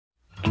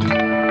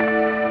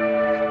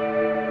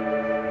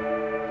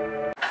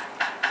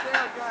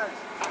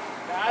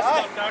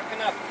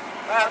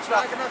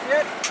stuff. Dark enough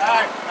yet?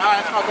 No,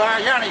 it's not dark.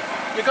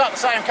 You got the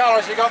same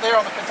colour as you got there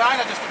on the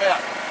container, just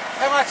about.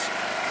 How much?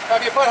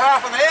 Have you put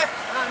half in there?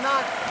 No.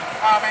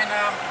 I mean,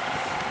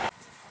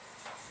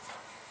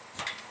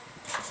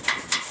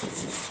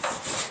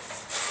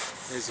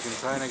 There's the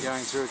container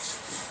going through its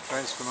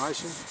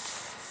transformation.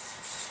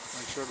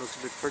 Make sure it looks a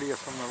bit prettier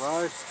from the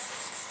road.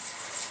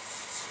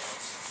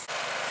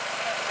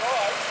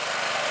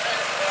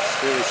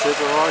 Steely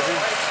supervising.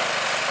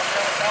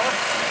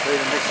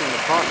 Peter mixing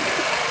the pot.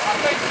 I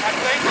think that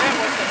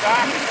was the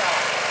darker colour.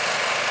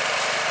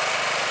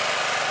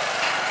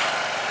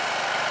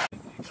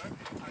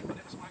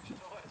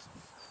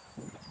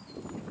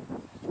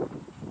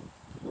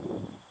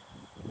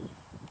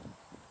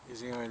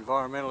 Using an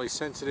environmentally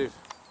sensitive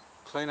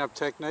clean-up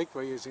technique,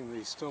 we're using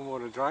the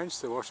stormwater drains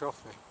to wash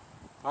off the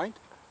paint.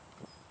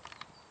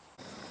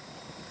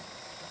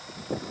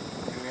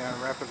 And we are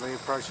rapidly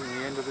approaching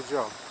the end of the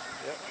job.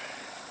 Yep.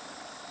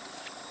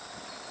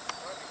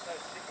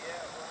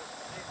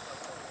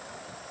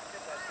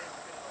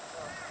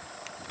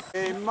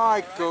 Hey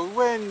Michael,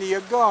 when are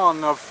you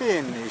gonna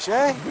finish,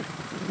 eh?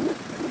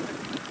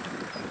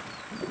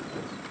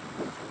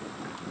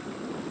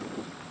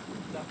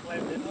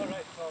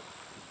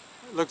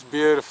 Looks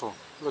beautiful,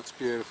 looks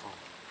beautiful.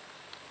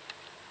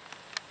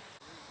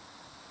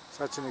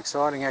 Such an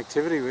exciting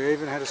activity, we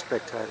even had a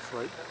spectator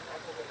fleet.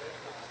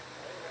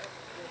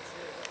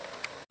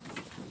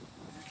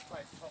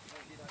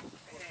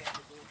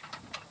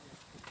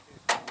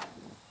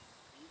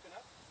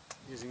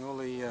 Using all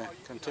the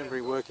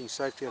contemporary working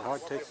safety at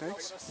height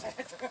techniques.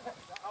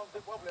 I'll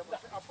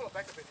pull it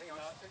back a bit, hang on.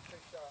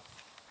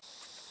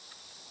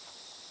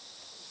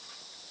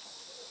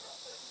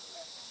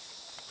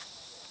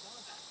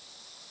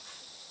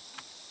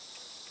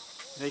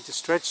 You need to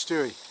stretch,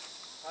 Stewie.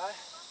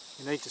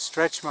 You need to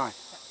stretch, mate.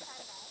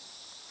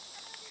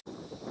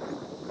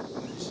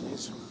 There she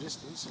is from a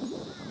distance.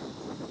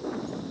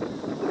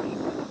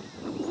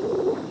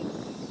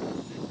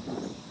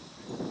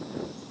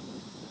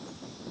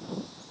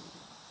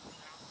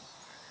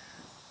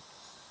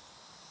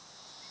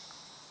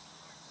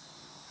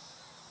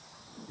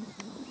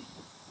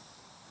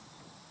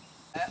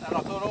 And I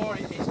thought, oh,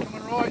 he's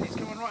coming right,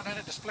 and then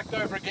it just flicked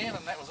over again,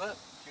 and that was it.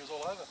 She was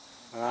all over.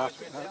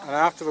 And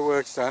after the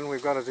work's done,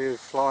 we've got to do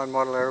flying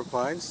model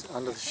aeroplanes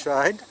under the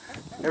shade.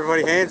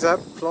 Everybody hands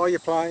up, fly your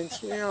planes.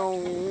 There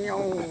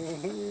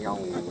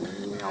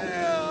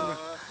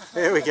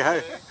we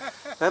go.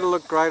 That'll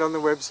look great on the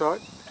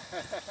website.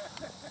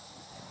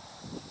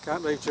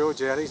 Can't leave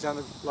George out, he's done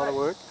a lot of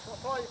work.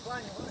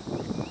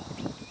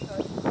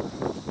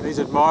 He's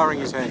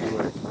admiring his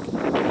handiwork.